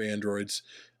inclusion of androids,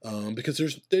 because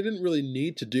they didn't really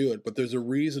need to do it, but there's a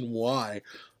reason why.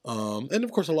 And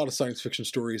of course, a lot of science fiction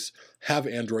stories have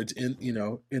androids in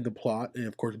the plot, and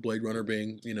of course, Blade Runner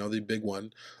being the big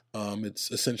one.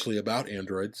 It's essentially about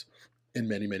androids in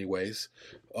many, many ways.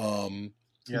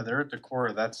 Yeah, they're at the core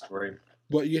of that story.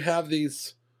 But you have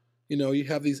these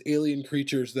alien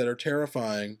creatures that are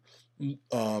terrifying,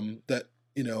 that,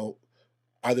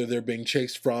 either they're being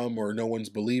chased from or no one's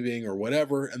believing or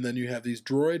whatever. And then you have these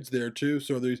droids there too.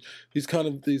 So there's these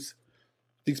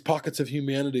these pockets of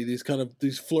humanity,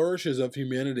 these flourishes of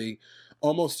humanity,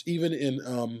 almost even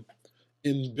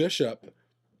in Bishop.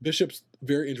 Bishop's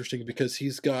very interesting because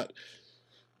he's got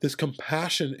this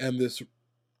compassion and this.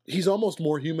 He's almost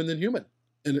more human than human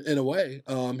in a way.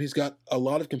 He's got a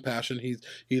lot of compassion.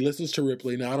 He listens to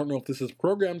Ripley. Now I don't know if this is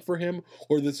programmed for him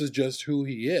or this is just who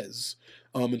he is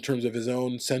in terms of his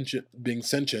own being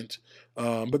sentient.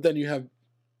 But then you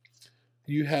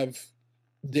have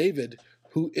David,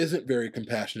 who isn't very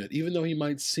compassionate, even though he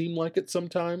might seem like it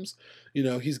sometimes.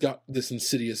 He's got these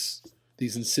insidious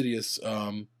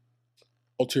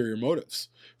ulterior motives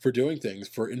for doing things,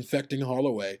 for infecting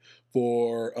Holloway,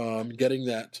 for getting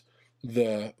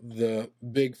the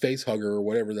big face hugger or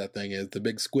whatever that thing is, the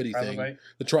big squiddy thing,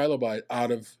 the trilobite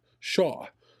out of Shaw.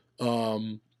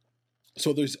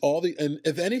 So there's and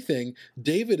if anything,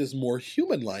 David is more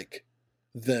human-like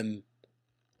than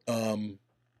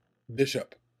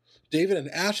Bishop. David and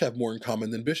Ash have more in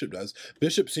common than Bishop does.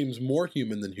 Bishop seems more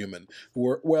human than human.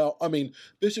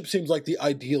 Bishop seems like the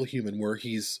ideal human, where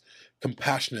he's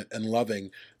compassionate and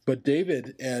loving. But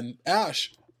David and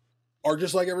Ash are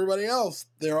just like everybody else.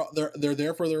 They're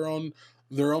there for their own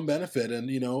benefit.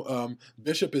 And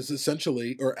Bishop is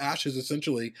essentially, or Ash is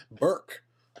essentially Burke,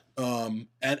 and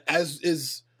as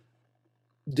is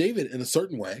David in a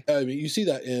certain way. I mean, you see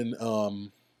that in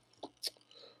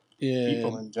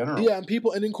people in general. Yeah, and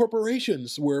people, and in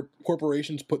corporations, where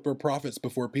corporations put their profits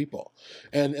before people.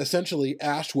 And essentially,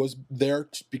 Ash was there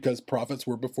because profits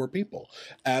were before people,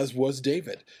 as was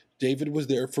David. David was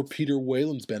there for Peter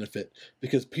Weyland's benefit,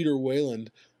 because Peter Weyland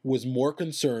was more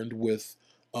concerned with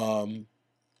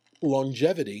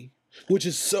longevity, which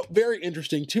is so very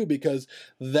interesting, too, because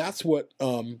that's what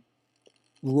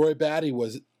Roy Batty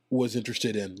was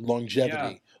interested in,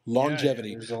 longevity. Yeah.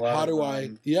 Longevity. There's a lot a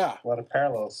lot of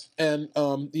parallels. And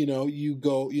you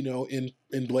go,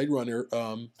 in Blade Runner,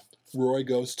 Roy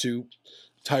goes to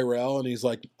Tyrell and he's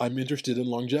like, I'm interested in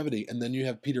longevity. And then you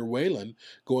have Peter Weyland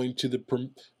going to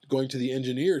the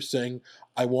engineers saying,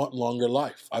 I want longer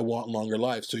life. I want longer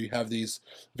life. So you have these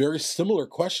very similar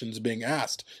questions being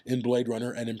asked in Blade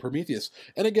Runner and in Prometheus.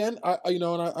 And again,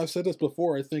 I've said this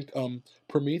before, I think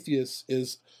Prometheus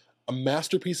is a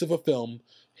masterpiece of a film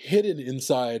hidden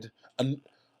inside a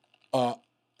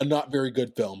not very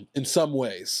good film in some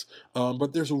ways.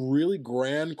 But there's really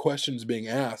grand questions being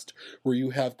asked where you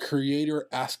have creation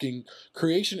asking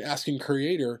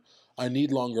creator, I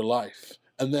need longer life.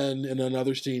 And then in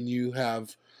another scene, you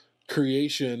have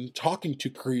creation talking to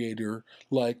creator,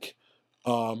 like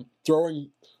throwing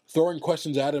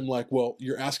questions at him like, well,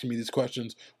 you're asking me these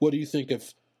questions. What do you think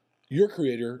if your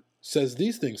creator says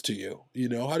these things to you?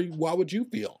 How would you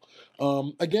feel?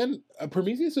 Again,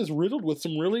 Prometheus is riddled with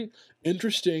some really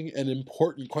interesting and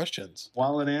important questions.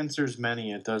 While it answers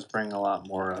many, it does bring a lot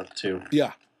more up too.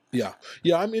 Yeah.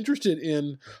 I'm interested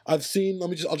in. I'll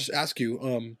just ask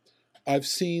you. I've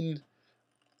seen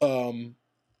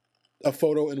a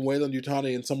photo in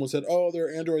Weyland-Yutani, and someone said, "Oh,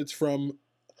 they're androids from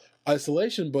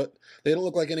Isolation," but they don't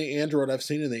look like any android I've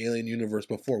seen in the Alien universe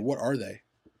before. What are they?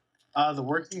 The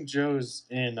working Joes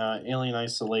in Alien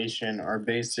Isolation are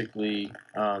basically,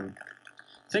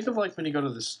 think of like when you go to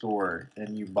the store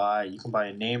and you can buy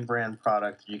a name brand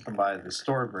product, you can buy the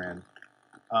store brand.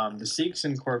 The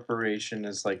Seegson Corporation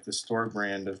is like the store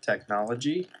brand of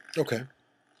technology. Okay.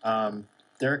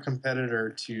 They're a competitor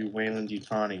to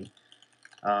Weyland-Yutani.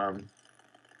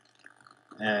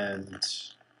 And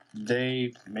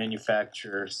they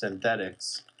manufacture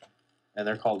synthetics, and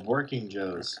they're called working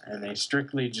Joes, and they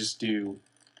strictly just do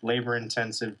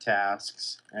labor-intensive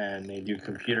tasks, and they do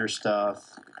computer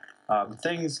stuff,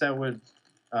 things that would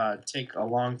take a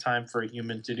long time for a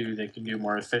human to do, they can do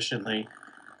more efficiently.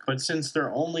 But since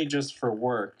they're only just for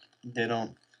work, they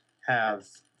don't have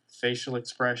facial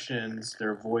expressions,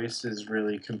 their voice is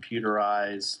really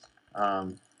computerized,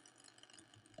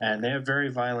 and they have very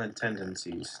violent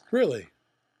tendencies. Really?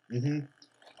 Mm-hmm.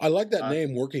 I like that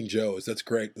name, Working Joes. That's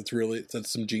great.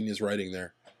 That's some genius writing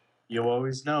there. You'll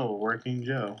always know a Working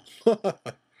Joe.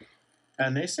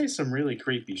 And they say some really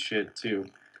creepy shit, too.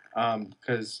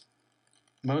 Because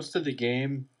most of the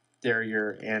game, they're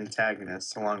your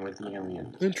antagonists along with the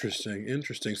alien.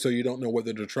 Interesting. So you don't know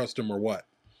whether to trust them or what.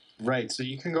 Right. So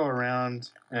you can go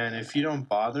around, and if you don't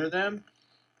bother them,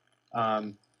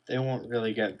 they won't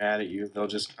really get mad at you. They'll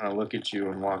just kind of look at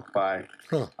you and walk by.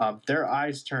 Huh. Their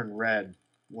eyes turn red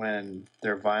when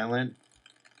they're violent,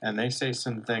 and they say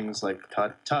some things like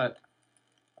 "tut tut,"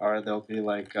 or they'll be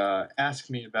like, "Ask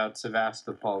me about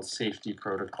Sevastopol's safety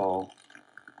protocol."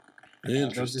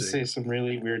 Interesting. They'll just say some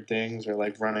really weird things, or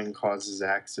like running causes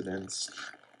accidents.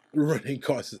 Running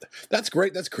causes. That's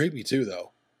great. That's creepy too,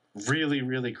 though. really,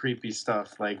 really creepy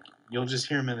stuff. Like, you'll just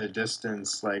hear him in the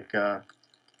distance, like,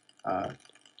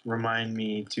 remind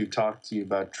me to talk to you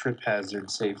about trip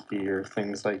hazard safety or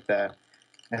things like that.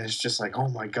 And it's just like, oh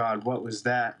my God, what was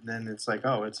that? And then it's like,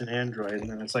 oh, it's an android. And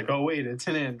then it's like, oh, wait, it's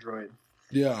an android.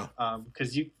 Yeah.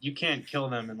 Because you can't kill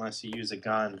them unless you use a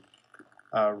gun,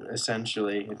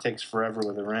 essentially. It takes forever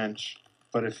with a wrench.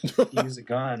 But if you use a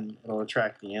gun, it'll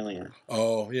attract the alien.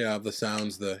 Oh, yeah, the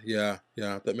sounds, yeah,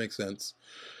 that makes sense.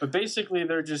 But basically,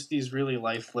 they're just these really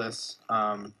lifeless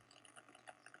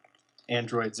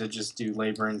androids that just do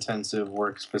labor-intensive,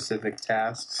 work-specific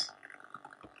tasks.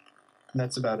 And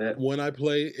that's about it. When I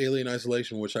play Alien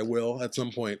Isolation, which I will at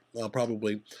some point, I'll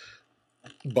probably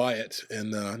buy it,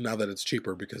 and now that it's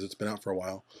cheaper because it's been out for a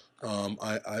while,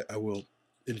 I will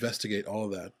investigate all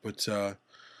of that. But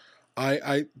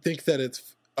I think that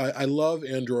I love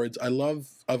androids.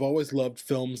 I've always loved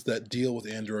films that deal with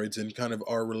androids and kind of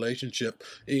our relationship.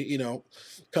 You know,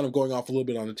 kind of going off a little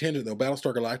bit on a tangent though,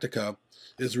 Battlestar Galactica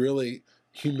is really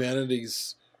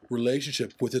humanity's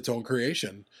relationship with its own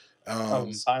creation.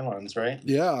 Cylons, right?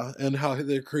 Yeah, and how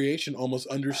their creation almost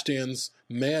understands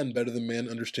man better than man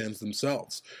understands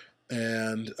themselves.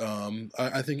 And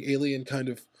I think Alien kind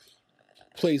of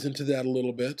plays into that a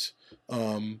little bit.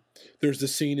 There's the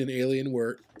scene in Alien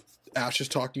where Ash is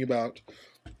talking about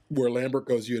where Lambert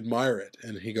goes, you admire it.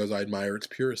 And he goes, I admire its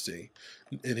purity.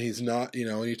 And he's not, you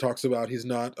know, and he talks about he's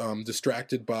not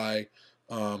distracted by...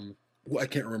 I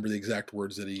can't remember the exact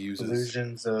words that he uses.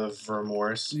 Illusions of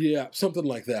remorse. Yeah, something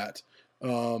like that.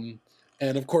 And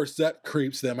of course, that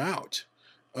creeps them out.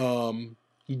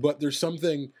 But there's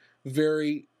something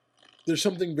very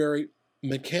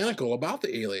mechanical about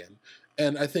the alien,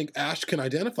 and I think Ash can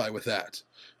identify with that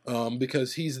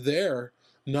because he's there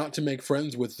not to make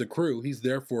friends with the crew. He's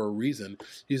there for a reason.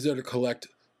 He's there to collect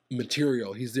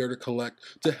material. He's there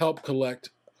to help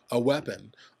collect a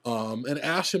weapon. And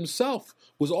Ash himself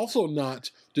was also not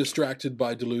distracted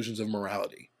by delusions of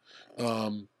morality,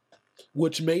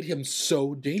 which made him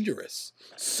so dangerous.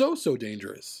 So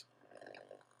dangerous.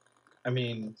 I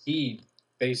mean, he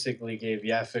basically gave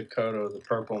Yaphet Kotto the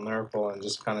purple nurple and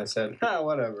just kind of said,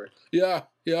 whatever. Yeah.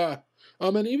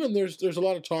 And even there's a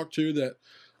lot of talk, too, that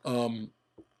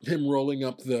him rolling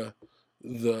up the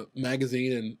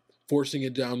magazine and forcing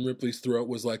it down Ripley's throat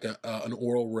was like an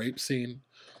oral rape scene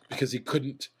because he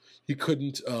couldn't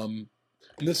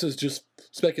and this is just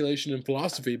speculation and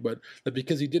philosophy, but that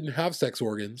because he didn't have sex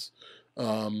organs,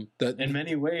 that in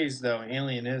many ways, though,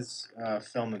 Alien is a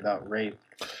film about rape.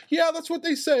 Yeah, that's what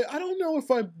they say. I don't know if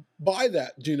I buy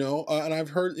that, you know. And I've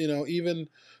heard, you know, even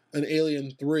in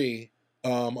Alien 3, a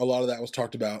lot of that was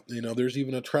talked about. You know, there's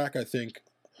even a track, I think,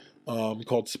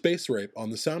 called Space Rape on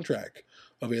the soundtrack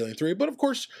of Alien 3. But of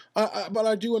course, but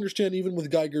I do understand even with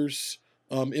Geiger's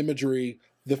imagery,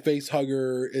 the face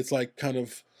hugger, it's like kind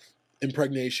of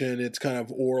impregnation, it's kind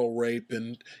of oral rape,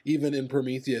 and even in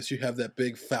Prometheus you have that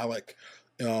big phallic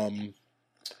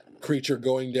creature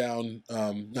going down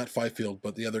not Fifield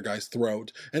but the other guy's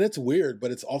throat, and it's weird, but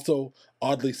it's also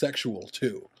oddly sexual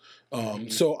too.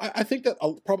 So I think that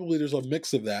probably there's a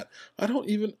mix of that. I don't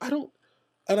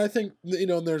and I think, you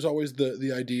know, there's always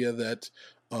the idea that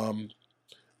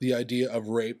the idea of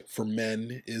rape for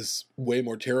men is way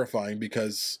more terrifying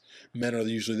because men are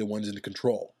usually the ones in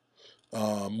control.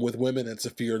 With women, it's a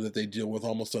fear that they deal with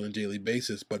almost on a daily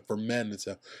basis, but for men, it's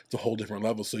a whole different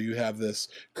level. So you have this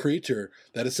creature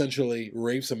that essentially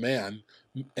rapes a man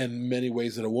in many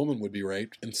ways that a woman would be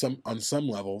raped on some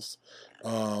levels,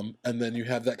 and then you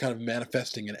have that kind of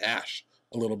manifesting in Ash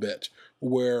a little bit,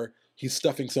 where he's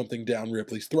stuffing something down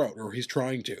Ripley's throat, or he's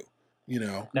trying to. You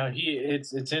know. Now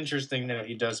it's interesting that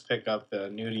he does pick up the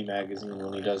nudie magazine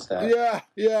when he does that.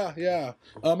 Yeah.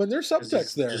 And there's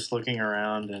subtext there. Just looking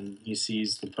around and he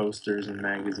sees the posters and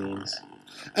magazines.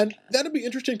 And that'd be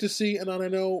interesting to see. And I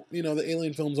know, you know, the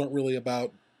Alien films aren't really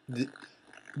about the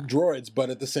droids, but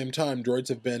at the same time, droids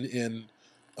have been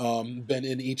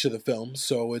in each of the films,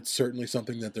 so it's certainly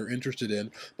something that they're interested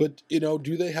in. But you know,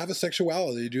 do they have a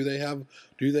sexuality?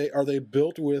 Are they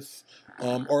built with,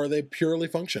 or are they purely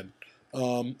function?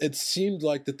 It seemed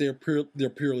like that they're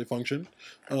purely function,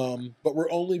 but we're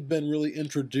only been really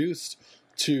introduced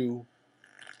to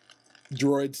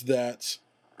droids that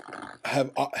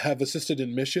have assisted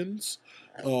in missions.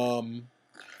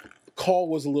 Call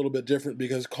was a little bit different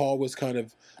because Call was kind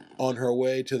of on her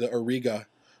way to the Auriga.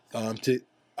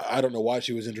 I don't know why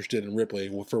she was interested in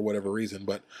Ripley for whatever reason,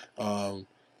 but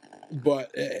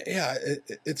yeah,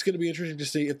 it's going to be interesting to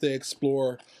see if they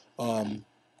explore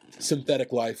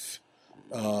synthetic life.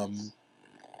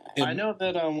 I know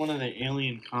that one of the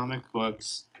Alien comic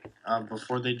books,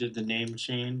 before they did the name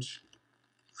change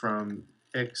from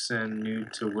Hicks and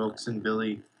Newt to Wilkes and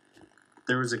Billy,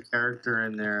 there was a character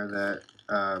in there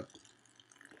that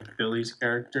Billy's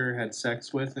character had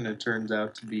sex with, and it turns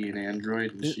out to be an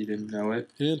android, and she didn't know it.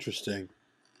 Interesting.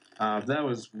 That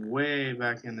was way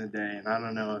back in the day, and I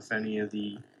don't know if any of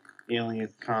the Alien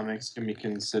comics can be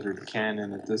considered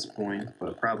canon at this point,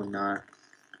 but probably not.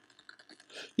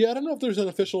 Yeah, I don't know if there's an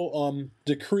official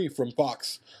decree from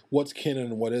Fox what's canon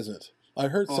and what isn't. I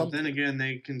heard Well, something. then again,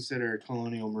 they consider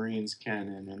Colonial Marines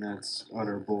canon, and that's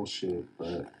utter bullshit.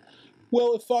 But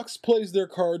Well, if Fox plays their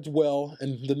cards well,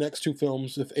 and the next two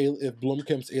films, if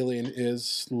Blomkamp's Alien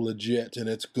is legit and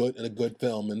it's good and a good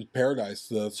film, and Paradise,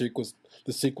 the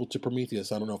sequel to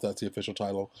Prometheus, I don't know if that's the official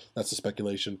title. That's a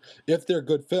speculation. If they're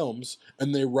good films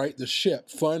and they right the ship,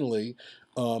 finally,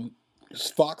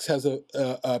 Fox has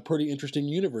a pretty interesting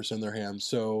universe in their hands.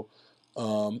 So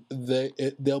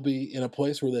they'll be in a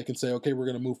place where they can say, okay, we're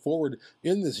going to move forward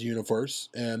in this universe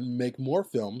and make more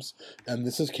films, and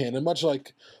this is canon, much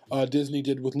like Disney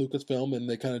did with Lucasfilm, and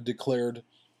they kind of declared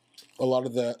a lot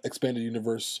of the expanded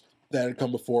universe that had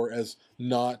come before as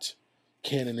not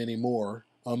canon anymore.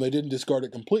 They didn't discard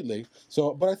it completely.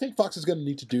 So, but I think Fox is going to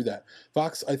need to do that.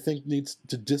 Fox, I think, needs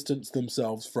to distance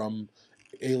themselves from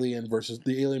the Alien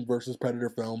versus Predator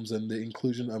films and the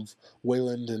inclusion of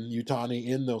Weyland and Yutani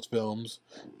in those films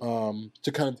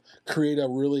to kind of create a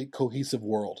really cohesive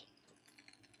world.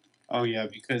 oh yeah,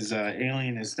 because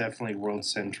Alien is definitely world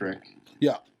centric.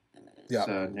 Yeah. It's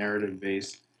narrative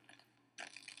based.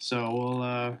 So we'll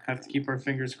have to keep our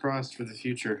fingers crossed for the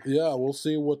future. Yeah, we'll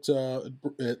see what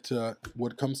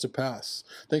comes to pass.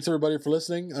 Thanks everybody for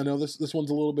listening. I know this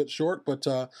one's a little bit short, but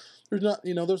there's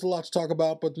a lot to talk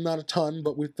about, but not a ton.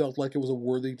 But we felt like it was a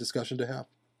worthy discussion to have.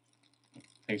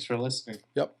 Thanks for listening.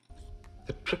 Yep.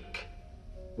 The trick,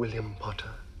 William Potter,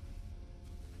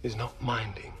 is not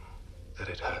minding that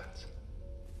it hurts.